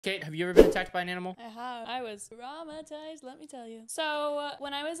Kate, have you ever been attacked by an animal? I have. I was traumatized, let me tell you. So,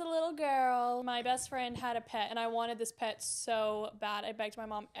 when I was a little girl, my best friend had a pet, and I wanted this pet so bad. I begged my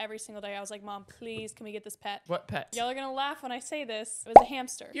mom every single day. I was like, Mom, please, can we get this pet? What pet? Y'all are gonna laugh when I say this. It was a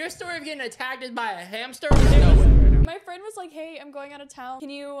hamster. Your story of getting attacked is by a hamster? No way. My friend was like, hey, I'm going out of town. Can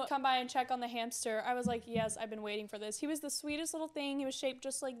you come by and check on the hamster? I was like, yes, I've been waiting for this. He was the sweetest little thing. He was shaped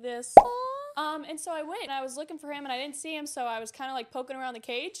just like this. And so I went and I was looking for him and I didn't see him. So I was kind of like poking around the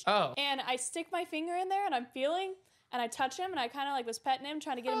cage. Oh. And I stick my finger in there and I'm feeling and I touch him and I kind of like was petting him,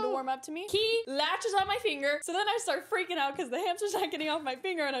 trying to get him to warm up to me. He latches on my finger. So then I start freaking out because the hamster's not getting off my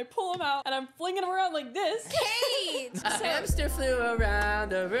finger and I pull him out and I'm flinging him around like this. Kate! A hamster flew around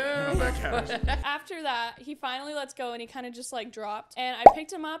the room. Oh my gosh. After that, he finally lets go and he kind of just like dropped. And I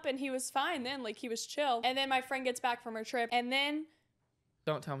picked him up and he was fine then, like he was chill. And then my friend gets back from her trip and then...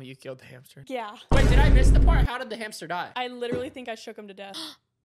 Don't tell me you killed the hamster. Yeah. Wait, did I miss the part? How did the hamster die? I literally think I shook him to death.